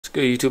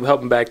Good YouTube,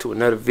 helping back to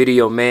another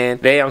video, man.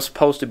 Today I'm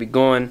supposed to be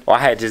going, well, I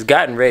had just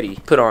gotten ready,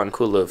 put on a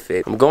cool little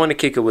fit. I'm going to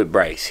kick it with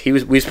Bryce. We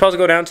was supposed to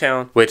go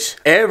downtown, which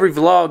every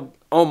vlog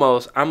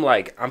almost, I'm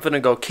like, I'm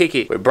finna go kick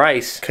it with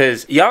Bryce,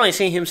 cause y'all ain't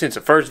seen him since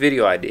the first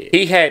video I did.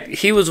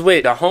 He was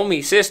with the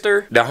homie's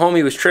sister. The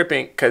homie was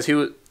tripping cause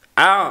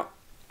I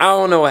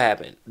don't know what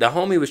happened. The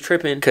homie was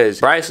tripping because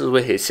Bryce was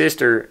with his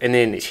sister, and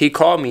then he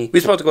called me. We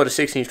were supposed to go to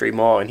 16th Street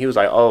Mall, and he was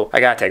like, oh,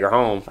 I gotta take her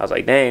home. I was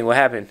like, dang, what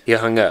happened? He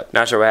hung up.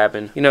 Not sure what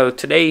happened. You know,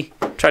 today,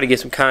 try to get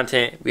some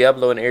content. We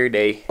uploading every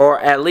day. Or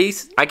at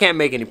least, I can't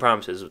make any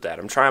promises with that.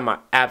 I'm trying my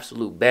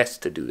absolute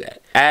best to do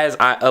that. As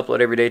I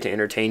upload every day to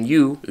entertain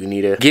you, we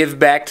need to give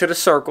back to the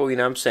circle, you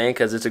know what I'm saying?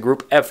 Because it's a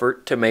group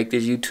effort to make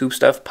this YouTube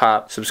stuff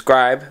pop.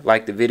 Subscribe,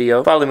 like the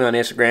video. Follow me on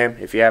Instagram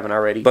if you haven't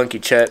already. Bunky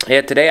Chut.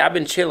 Yeah, today I've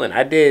been chilling.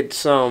 I did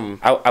some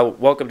I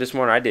woke up this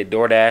morning, I did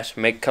DoorDash,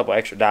 make a couple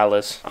extra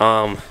dollars.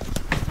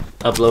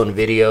 Uploading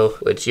video,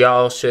 which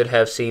y'all should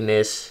have seen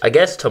this, I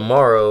guess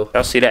tomorrow.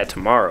 Y'all see that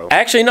tomorrow.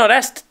 Actually, no,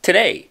 that's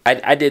today.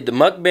 I did the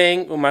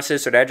mukbang with my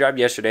sister, that dropped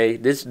yesterday.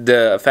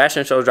 The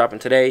fashion show dropping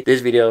today.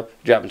 This video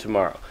dropping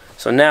tomorrow.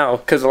 So now,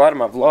 because a lot of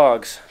my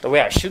vlogs, the way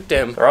I shoot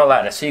them, they're all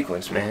out of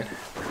sequence, man.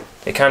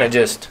 They kind of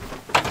just,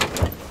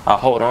 I'll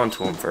hold on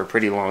to them for a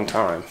pretty long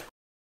time.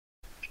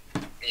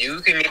 You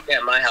can meet me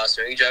at my house,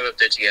 man. We drive up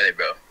there together,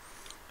 bro.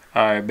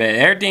 Alright, man.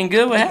 Everything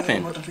good? What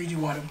happened? Bro,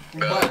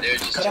 they're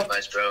just too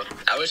much, bro.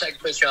 I wish I could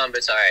put you on, but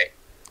it's alright.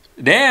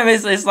 Damn,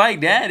 it's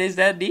like that. It's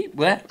that deep?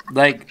 What?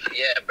 Like...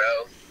 Yeah,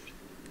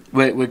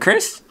 bro. With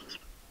Chris?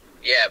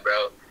 Yeah,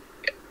 bro.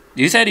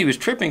 You said he was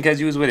tripping because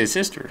he was with his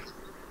sister.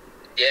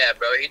 Yeah,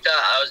 bro. He thought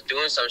I was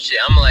doing some shit.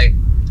 I'm like,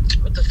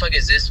 what the fuck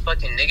is this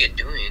fucking nigga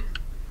doing?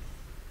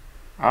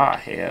 Ah,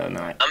 hell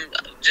no.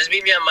 Just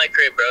meet me at my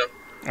crib, bro.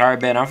 Alright,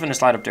 Ben. I'm finna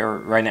slide up there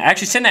right now.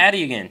 Actually, send the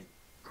Addy again.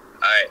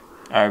 Alright.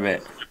 Alright,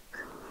 bet.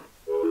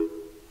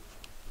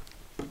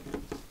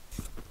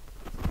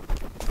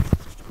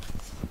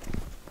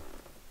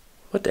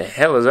 What the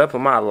hell is up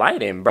with my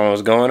lighting, bro?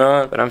 What's going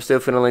on? But I'm still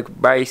finna link with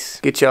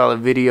Bryce. Get y'all a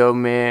video,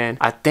 man.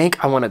 I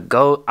think I wanna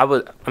go.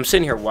 I'm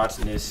sitting here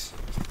watching this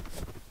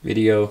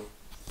video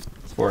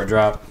before it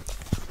drop.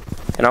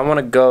 And I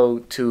wanna go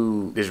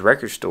to this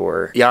record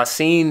store. Y'all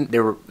seen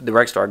the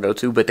record store I go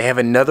to, but they have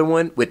another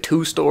one with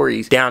 2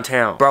 stories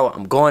downtown. Bro,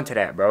 I'm going to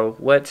that, bro.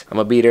 What? I'm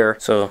gonna be there.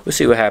 So we'll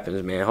see what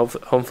happens, man.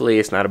 Hopefully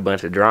it's not a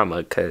bunch of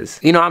drama, cause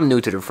you know I'm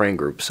new to the friend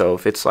group. So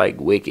if it's like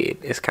wicked,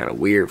 it's kind of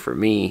weird for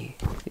me,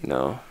 you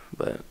know.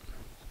 But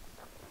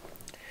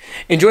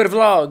enjoy the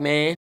vlog,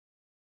 man.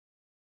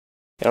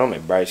 I'm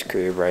at Bryce's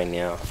crib right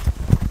now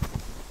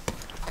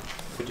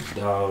with the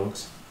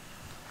dogs.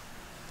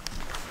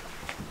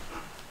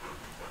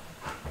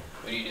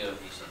 What are you doing,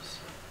 Pieces?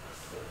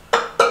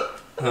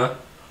 Huh?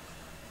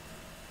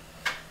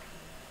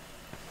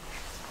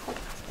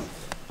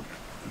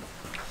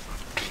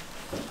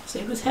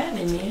 Say what's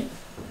happening, man.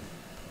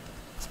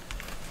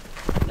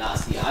 Nah,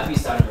 see, I be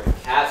starting to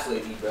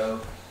encapsulate me, bro.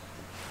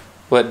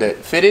 What, the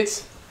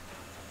fitteds?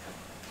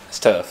 It's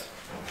tough.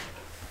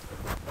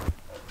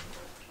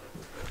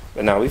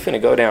 But now we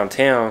finna go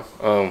downtown.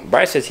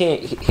 Bryce says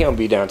he don't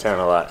be downtown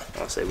a lot.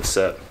 I'll say what's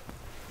up.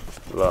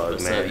 Vlog,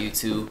 What's man. up,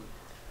 YouTube?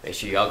 Make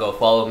sure y'all go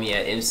follow me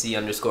at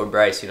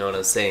MC_Bryce, you know what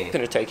I'm saying?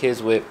 Finna take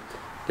his whip.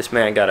 This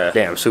man got a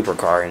damn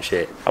supercar and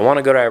shit. I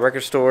wanna go to that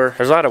record store.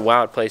 There's a lot of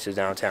wild places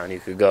downtown you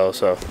could go,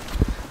 so.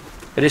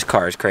 But this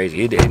car is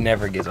crazy. It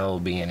never gets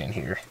old being in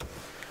here.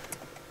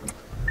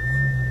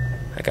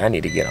 Like, I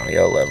need to get on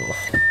your level.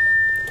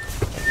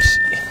 Let me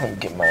see. Let me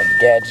get my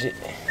gadget.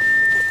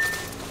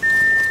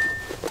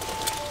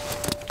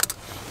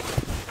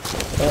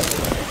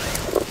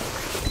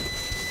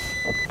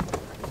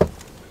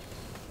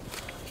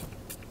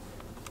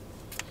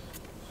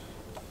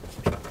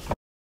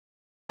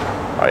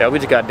 Oh yeah, we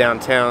just got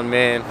downtown,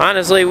 man.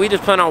 Honestly, we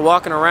just plan on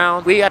walking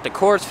around. We at the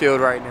course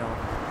field right now.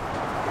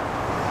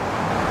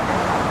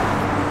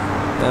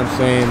 You know what I'm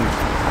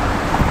saying?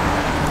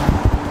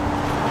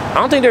 I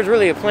don't think there's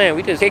really a plan.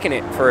 We just kicking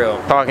it for real,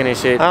 talking and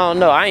shit. I don't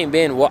know. I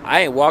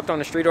ain't walked on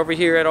the street over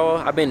here at all.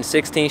 I've been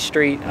 16th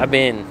Street. I've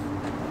been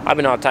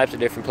all types of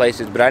different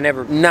places, but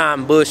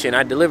I'm bushing.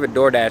 I delivered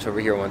DoorDash over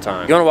here one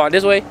time. You wanna walk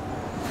this way?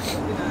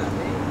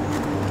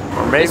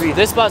 Or maybe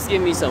this spot's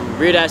giving me some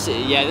weird ass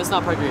shit. Yeah, this is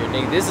not parked right here,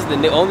 nigga. This is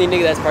the only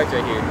nigga that's parked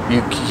right here.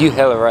 you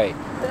hella right.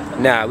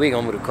 Nah, we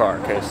gonna move the car,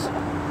 cause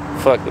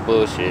fuck the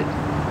bullshit.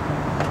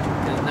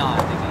 Nah,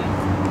 nigga.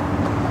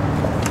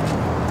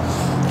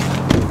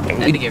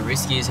 That nigga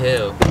risky as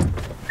hell.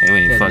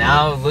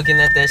 Now looking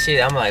at that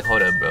shit, I'm like,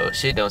 hold up, bro.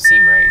 Shit don't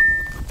seem right.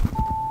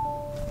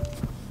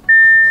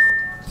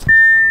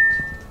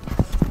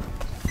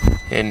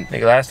 And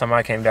nigga, last time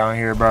I came down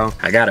here, bro,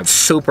 I got a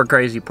super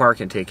crazy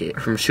parking ticket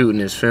from shooting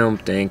this film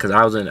thing, cause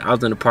I was in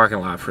the parking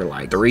lot for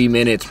like 3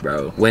 minutes,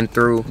 bro. Went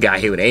through,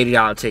 got hit with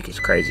 $80 tickets,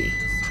 crazy.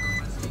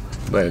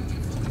 But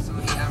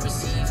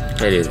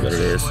it is what it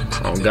is.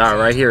 Oh God,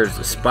 right here is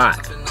the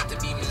spot.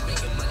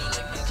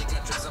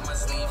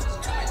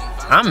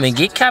 I'm gonna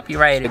get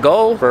copyrighted. The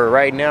goal for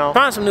right now,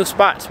 find some new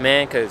spots,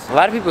 man, because a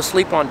lot of people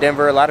sleep on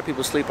Denver, a lot of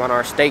people sleep on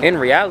our state. In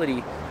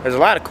reality, there's a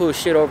lot of cool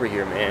shit over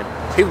here,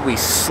 man. People be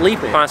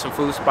sleeping. Find some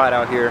food spot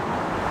out here.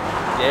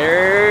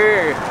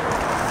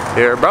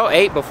 There, bro,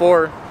 ate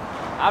before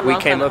we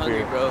came up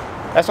here. Bro.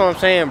 That's what I'm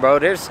saying, bro.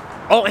 There's,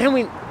 oh, and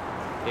we,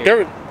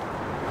 there.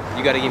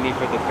 You gotta get me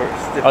for the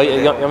first. Oh, yeah,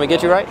 you want me to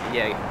get you right?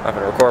 Yeah. I'm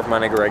gonna record for my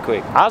nigga right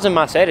quick. I was in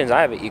my settings,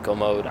 I have an eco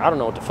mode. I don't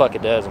know what the fuck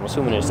it does. I'm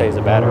assuming it saves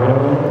the battery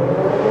though.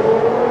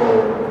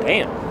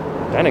 Damn,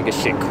 that nigga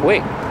shit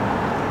quick.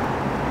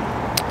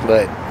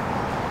 But,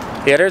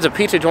 yeah, there's a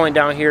pizza joint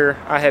down here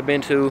I have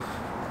been to.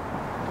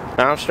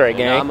 Nah, I'm straight,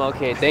 gang. I'm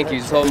okay, thank you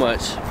so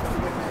much.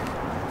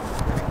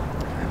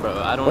 Bro,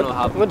 I don't know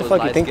how what the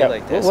fuck you think that,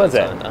 like what was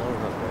that? I don't know,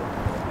 bro. I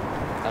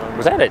don't know.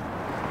 Was that it?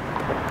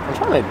 I'm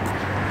trying to,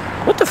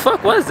 what the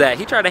fuck was that?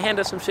 He tried to hand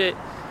us some shit.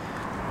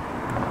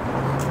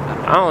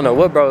 I don't know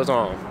what bro's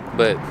on,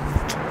 but look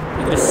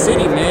at the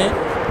city, man.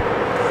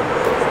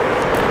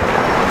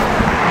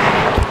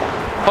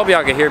 Hope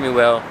y'all can hear me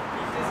well.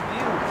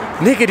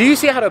 Nigga, do you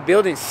see how the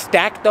building's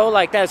stacked though?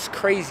 Like, that's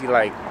crazy.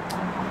 Like,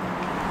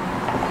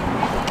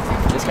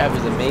 this cab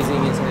is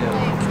amazing as hell.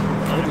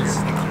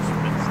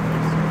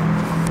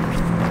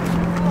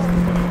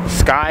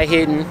 Sky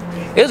hidden.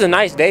 It was a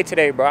nice day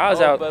today, bro. I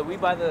was out. But we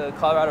by the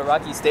Colorado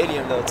Rockies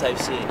Stadium though, type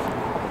shit.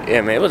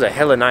 Yeah, man, it was a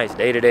hella nice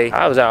day today.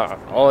 I was out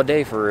all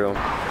day for real. So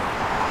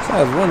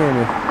I was wondering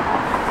if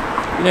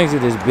next to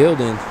this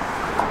building.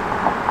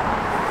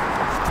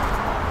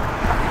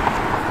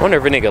 Wonder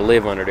if a nigga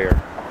live under there.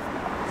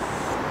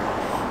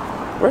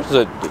 Where's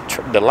the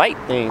light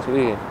things?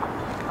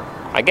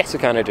 I guess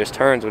it kind of just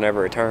turns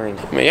whenever it turns.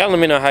 Man, y'all let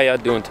me know how y'all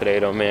doing today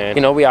though, man.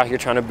 You know, we out here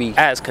trying to be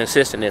as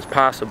consistent as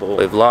possible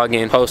with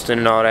vlogging, posting,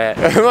 and all that.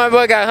 My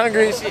boy got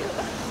hungry and shit.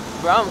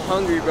 Bro, I'm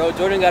hungry, bro.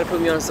 Jordan got to put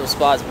me on some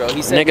spots, bro.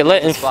 He said, nigga,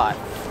 let him. spot.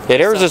 Yeah,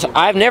 there was this.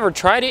 I've never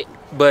tried it,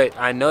 but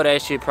I know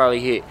that shit probably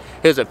hit.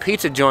 It was a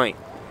pizza joint.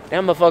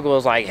 That motherfucker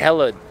was like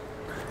hella.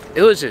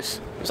 It was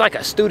like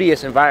a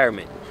studious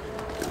environment,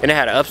 and it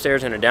had an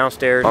upstairs and a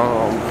downstairs.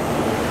 I'm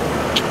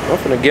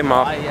finna get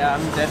my. Yeah,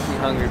 I'm definitely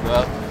hungry,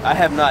 bro. I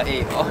have not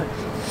ate.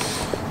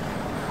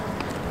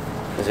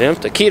 Cause them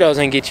taquitos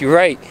ain't get you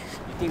right. You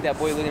think that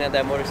boy looking at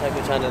that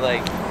motorcycle trying to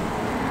like?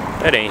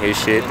 That ain't his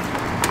shit.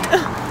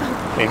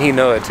 And he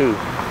know it too.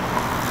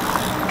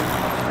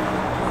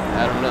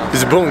 I don't know.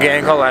 This is Boom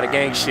Gang, whole lot of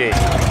gang shit.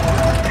 Slide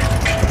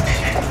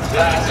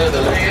to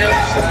the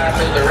left, slide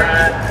to the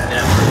right.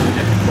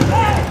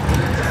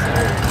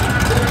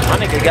 My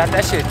nigga got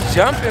that shit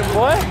jumping,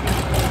 boy.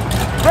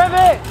 Rev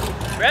it!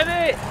 Rev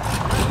it!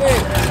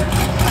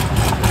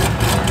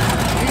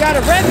 You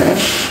gotta rev it!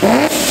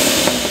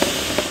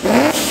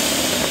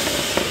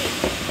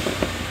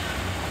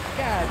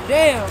 God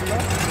damn, bro.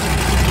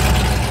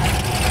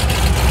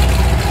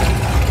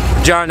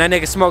 John, that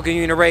nigga smoking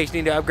you in a race.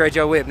 Need to upgrade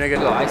your whip, nigga.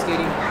 Go ice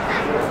skating?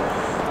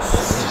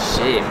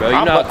 Shit, bro.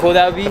 You know how cool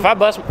that would be? If I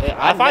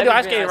do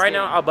ice skating right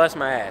now, I'll bust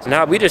my ass.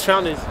 Nah, we just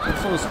found this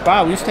little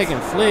spot. We was taking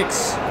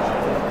flicks.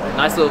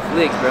 Nice little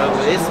flicks, bro.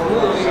 But it's cool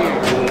over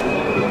here.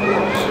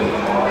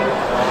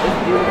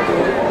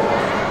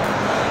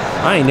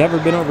 I ain't never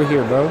been over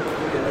here, bro.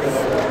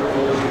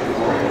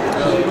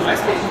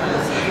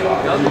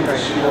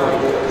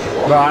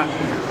 Bro,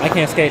 I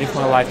can't skate if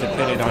my life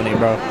depended on it,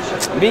 bro.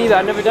 Me either.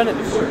 I've never done it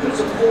before.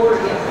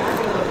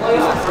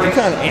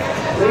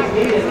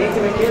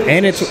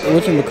 And it's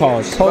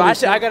whatchamacallit. Bro, I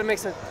gotta make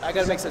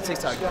some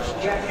TikTok.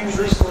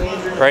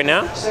 Right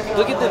now?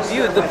 Look at the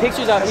view, the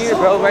pictures out here,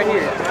 bro. Right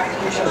here.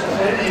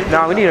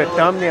 Nah, we need a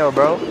thumbnail,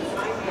 bro.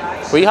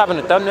 Were you having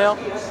a thumbnail?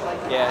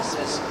 Yes.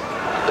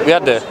 We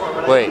had to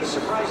wait.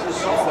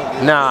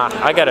 Nah,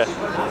 I gotta.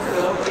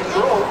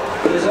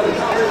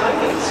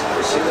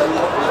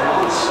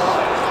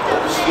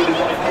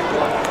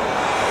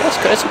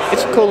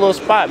 It's a cool little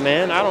spot,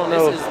 man. I don't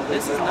know.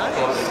 This is nice.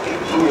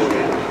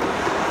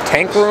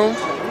 Tank room,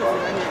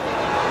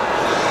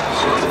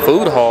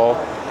 food hall.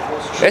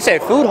 They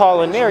said food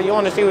hall in there. You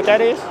want to see what that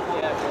is?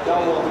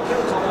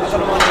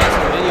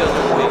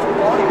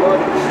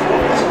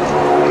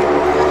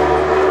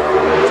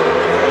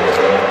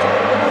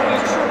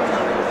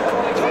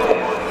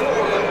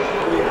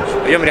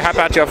 You want me to hop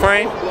out your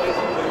frame?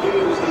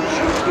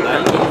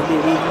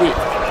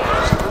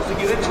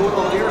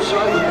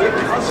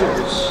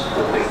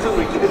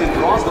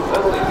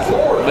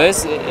 But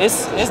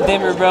it's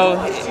Denver,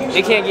 bro.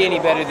 It can't get any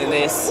better than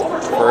this.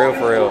 For real,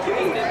 for real.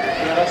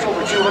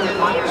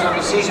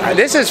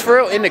 This is for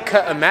real in the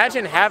cut.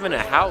 Imagine having a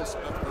house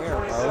up here,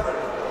 bro.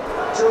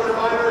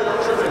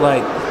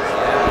 Like.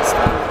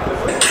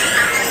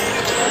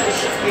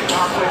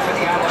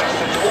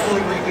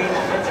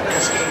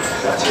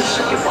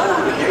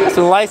 That's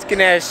some light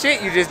skin ass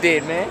shit you just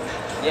did, man.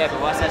 Yeah,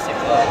 but watch that shit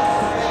blow.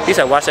 He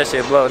said, watch that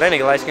shit blow. That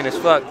nigga light skin as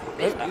fuck.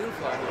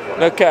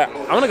 Okay,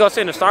 I'm gonna go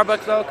sit in the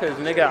Starbucks though, cause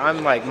nigga,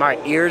 I'm like, my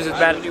ears is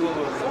bad.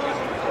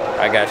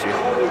 I got you.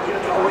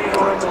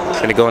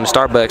 Gonna go in the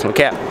Starbucks, no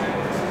cap.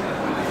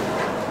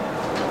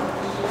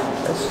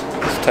 That's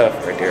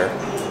tough right there.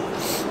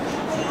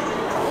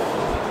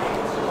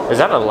 Is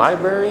that a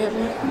library in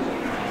there? I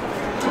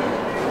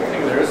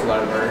think there is a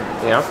library.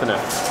 Yeah, I'm finna.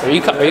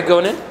 Are you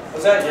going in?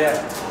 What's that?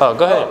 Yeah. Oh,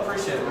 go ahead. Oh,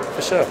 appreciate it.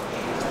 For sure.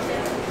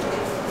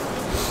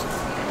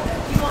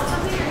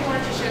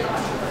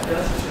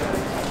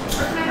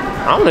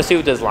 I want to see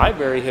what this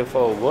library here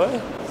for. What?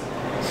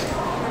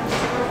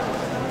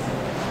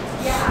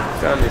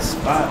 Found this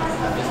spot.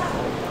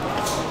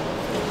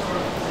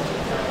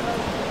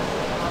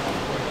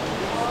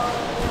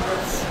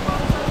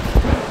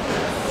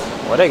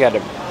 Well, they got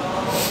the.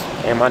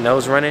 And my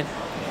nose running.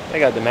 They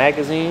got the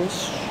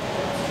magazines.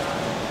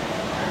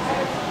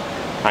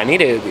 I need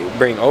to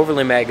bring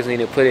Overland magazine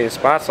and put it in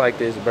spots like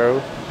this,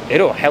 bro.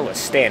 It'll hella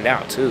stand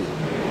out too.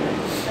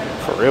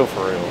 For real,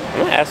 for real. I'm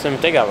gonna ask them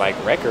if they got like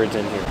records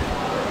in here.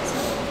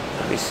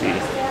 Let me see.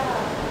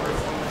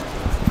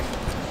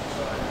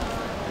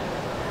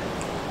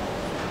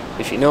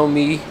 If you know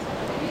me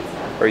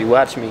or you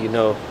watch me, you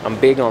know I'm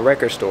big on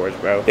record stores,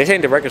 bro. This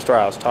ain't the record store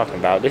I was talking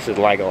about. This is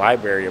like a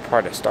library or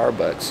part of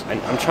Starbucks.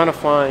 I'm trying to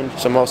find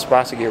some more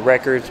spots to get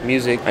records,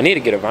 music. I need to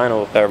get a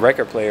vinyl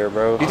record player,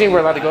 bro. Do you think we're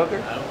allowed to go up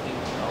there? I don't think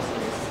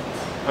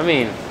I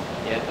mean,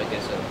 yeah, I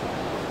guess so.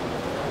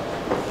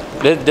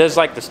 does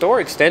like the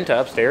store extend to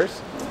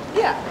upstairs?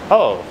 Yeah.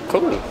 Oh,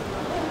 cool.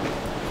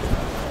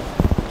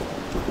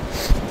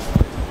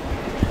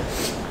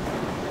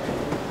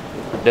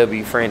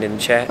 W friend in the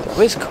chat.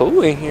 Oh, it's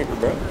cool in here,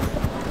 bro.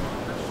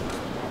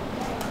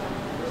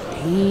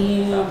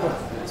 Damn.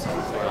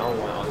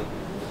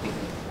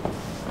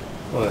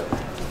 What?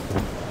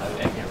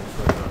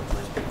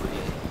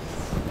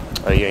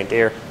 Oh, you ain't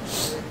there?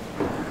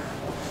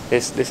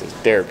 This is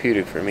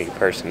therapeutic for me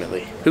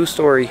personally.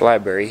 Two-story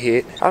library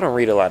hit. I don't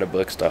read a lot of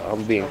books though.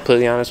 I'm being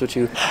completely honest with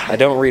you. I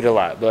don't read a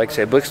lot, but like I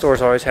said,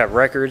 bookstores always have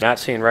records. Not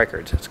seeing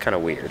records, it's kind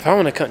of weird. If I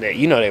want to come there,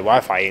 you know, that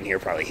Wi-Fi in here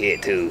probably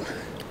hit too.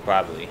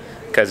 Probably.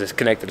 Because it's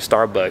connected to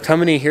Starbucks.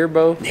 Coming in here,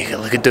 bro. Nigga,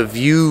 look at the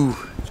view.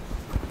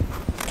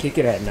 Kick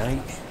it at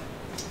night.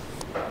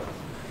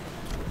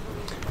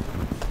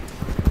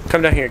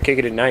 Come down here and kick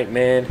it at night,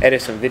 man.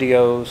 Edit some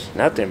videos.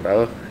 Nothing,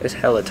 bro. It's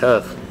hella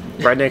tough.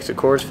 Right next to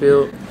Coors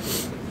Field.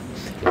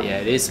 Yeah,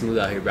 it is smooth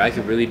out here, bro. I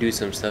could really do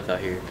some stuff out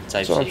here.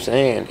 That's what I'm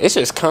saying. It's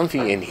just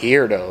comfy in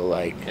here, though.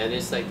 Like, and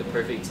it's like the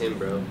perfect tint,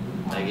 bro.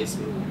 Like, it's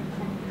smooth.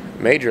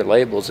 Major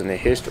labels in the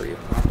history.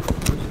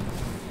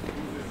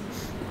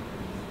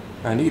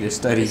 I need to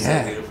study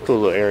that. Cool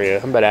little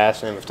area. I'm about to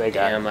ask them if they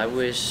got. Damn, I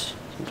wish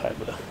some type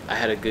of. I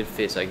had a good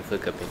fit so I could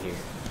flick up in here.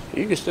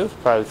 You can still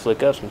probably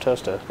flick up some tough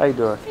stuff. How you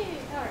doing?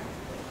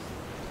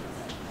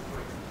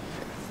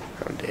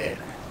 I'm dead.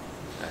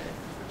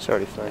 It's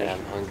already funny. Yeah,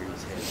 I'm hungry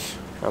as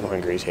hell. I'm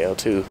hungry as hell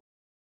too.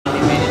 They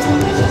made it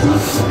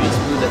pretty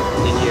smooth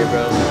in here,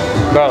 bro.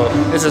 Bro,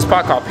 this is a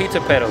spot called Pizza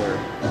Peddler,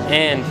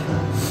 and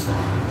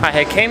I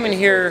had came in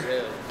here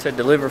to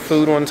deliver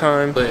food one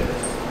time, but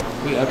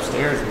we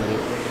upstairs with it.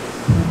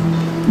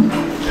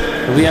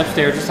 We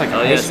upstairs just like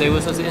oh yeah, say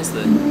what's up to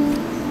Insta.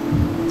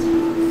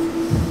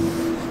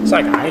 It's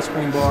like an ice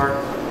cream bar. You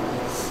know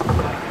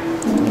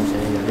what I'm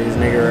saying? This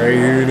nigga right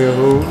here,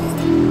 though.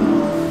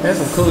 That's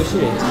some cool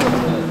shit.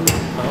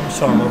 I'm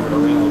showing them over the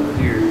ring over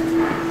here.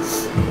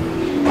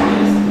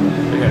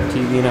 They got a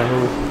TV in that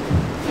hole.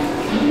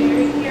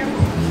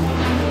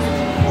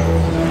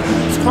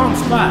 It's a calm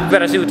spot. You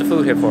better see what the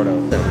food here for,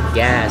 though. Some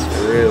gas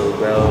for real,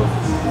 bro.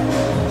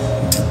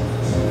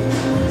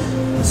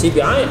 See,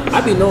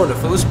 I be knowing the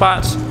food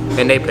spots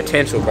and they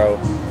potential, bro.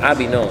 I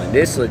be knowing.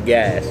 This look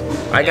gas.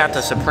 I got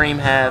the Supreme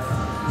half.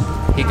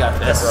 He got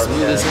the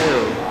smooth as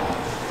hell.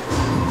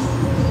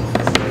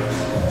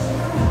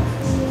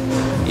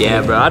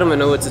 Yeah, bro. I don't even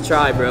know what to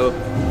try, bro.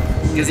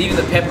 Because even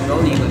the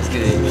pepperoni looks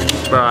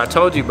good. Bro, I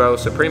told you, bro.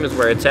 Supreme is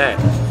where it's at.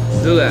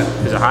 Do that.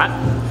 Is it hot?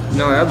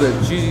 No, that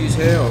looks juicy as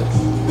hell.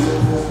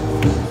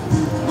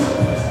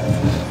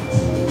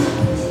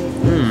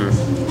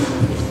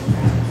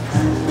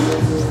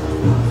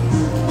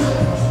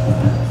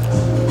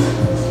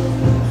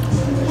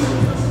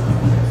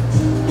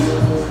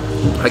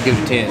 I give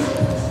it a 10.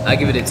 I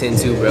give it a 10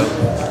 too, bro.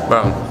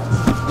 Bro.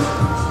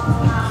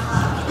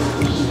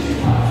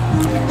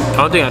 The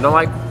only thing I don't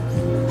like,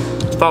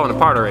 it's falling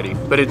apart already.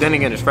 But then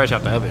again, it's fresh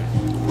out the oven.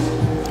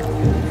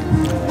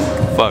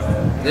 Fuck.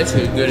 This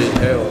is good as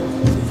hell.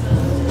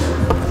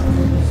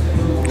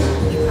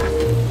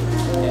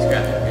 It's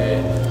graphic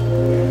good.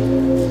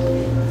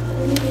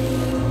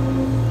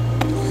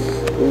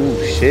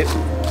 Ooh, shit.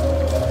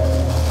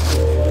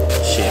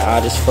 Shit,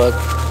 hot as fuck.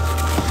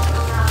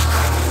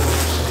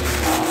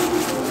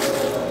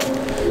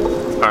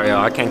 Alright,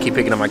 y'all, I can't keep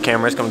picking up my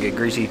camera. It's gonna get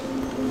greasy.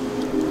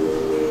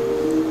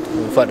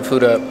 Fuck the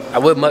food up. I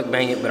would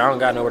mukbang it, but I don't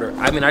got no order.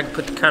 I mean, I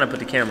could kind of put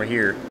the camera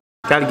here.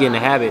 Gotta get in the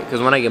habit, because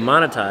when I get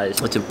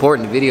monetized, what's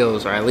important,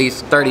 videos are at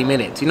least 30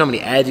 minutes. You know how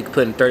many ads you can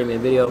put in a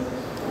 30-minute video?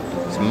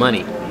 It's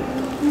money.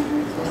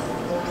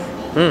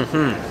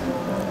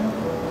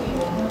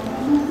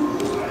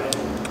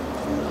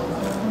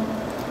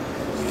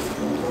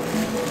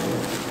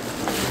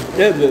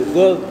 Yeah, but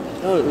good.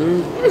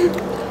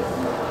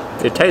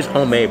 It tastes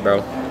homemade,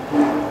 bro.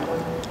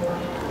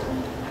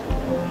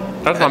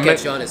 That's I'll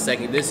catch y'all in a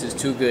second. This is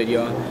too good,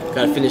 y'all.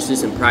 Gotta finish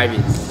this in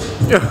private.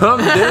 I'm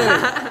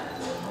dead.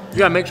 You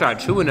gotta make sure I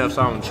chew enough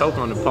so I don't choke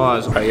on the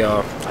pause. Alright,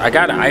 y'all. I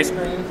got an ice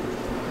cream.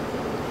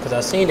 Cause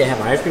I seen they have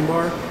an ice cream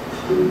bar.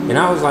 And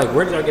I was like,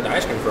 where did I get the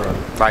ice cream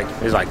from? Like,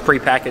 it's like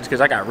pre-packaged,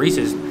 cause I got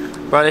Reese's.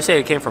 Bro, they say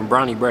it came from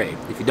Brownie Bray.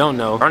 If you don't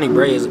know, Brownie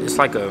Bray it's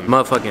like a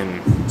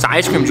motherfucking, it's an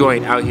ice cream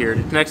joint out here.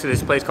 It's next to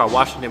this place called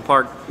Washington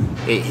Park.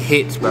 It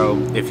hits, bro.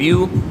 If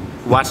you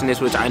watching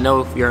this, which I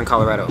know if you're in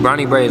Colorado,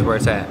 Brownie Bray is where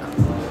it's at.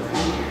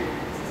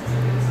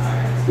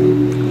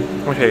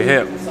 Okay,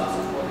 hip.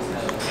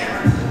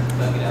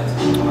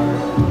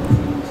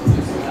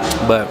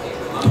 But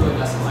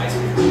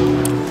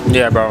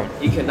yeah, bro.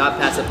 You cannot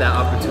pass up that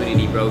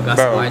opportunity, bro. Got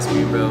some ice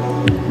cream,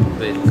 bro.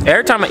 But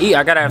every time I eat,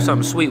 I gotta have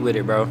something sweet with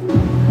it, bro.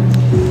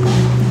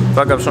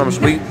 Fuck up something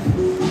sweet.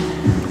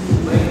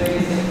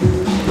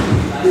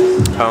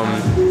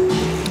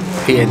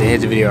 He had to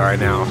hit the video right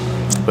now.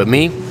 But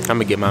me, I'm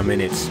gonna get my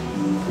minutes.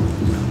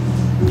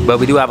 But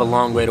we do have a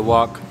long way to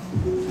walk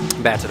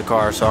back to the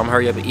car, so I'm gonna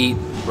hurry up and eat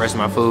the rest of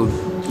my food.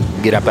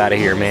 Get up out of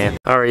here, man.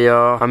 Alright,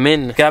 y'all.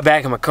 Got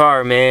back in my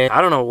car, man.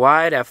 I don't know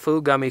why that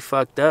food got me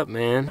fucked up,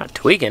 man. I'm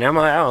tweaking. I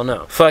don't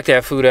know. Fuck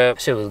that food up.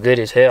 Shit was good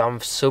as hell. I'm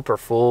super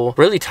full.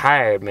 Really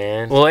tired,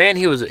 man. Well, and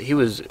he was.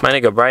 My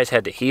nigga Bryce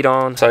had the heat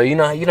on, so you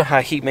know how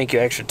heat make you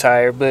extra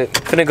tired. But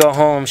finna go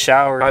home,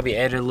 shower, probably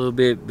edit a little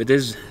bit. But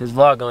this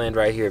vlog gonna end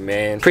right here,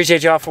 man.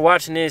 Appreciate y'all for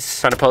watching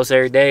this. Trying to post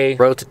every day.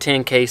 Road to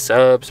 10K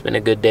subs. Been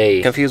a good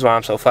day. Confused why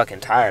I'm so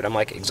fucking tired. I'm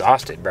like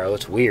exhausted, bro.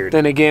 It's weird.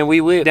 Then again,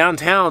 we went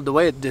downtown.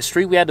 The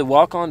street we had to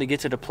walk on to get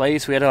to the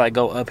place, we had to like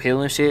go uphill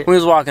and shit. We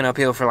was walking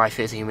uphill for like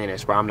 15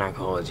 minutes, bro. I'm not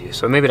gonna hold you.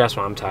 So maybe that's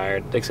why I'm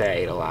tired. They say I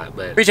ate a lot,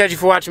 but appreciate you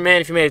for watching, man.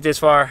 If you made it this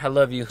far, I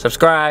love you.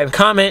 Subscribe,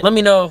 comment, let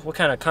me know what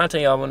kind of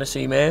content y'all want to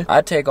see, man.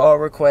 I take all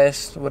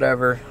requests,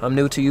 whatever. I'm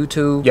new to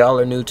YouTube. Y'all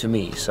are new to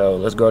me, so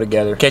let's go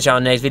together. Catch y'all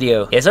in the next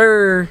video. Yes,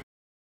 sir.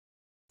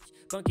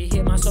 Funky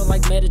hit my soul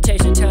like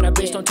meditation. Tell that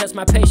bitch don't test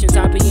my patience.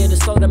 I be in the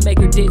slow to make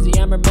her dizzy.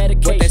 I'm her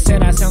medication. What they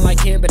said I sound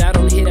like him, but I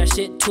don't hear that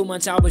shit. 2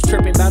 months I was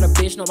tripping about a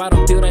bitch. No, I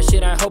don't feel that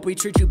shit. I hope we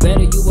treat you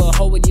better. You a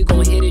hoe and you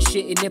gon' hear this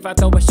shit. And if I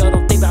throw a show,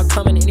 don't think about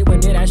coming.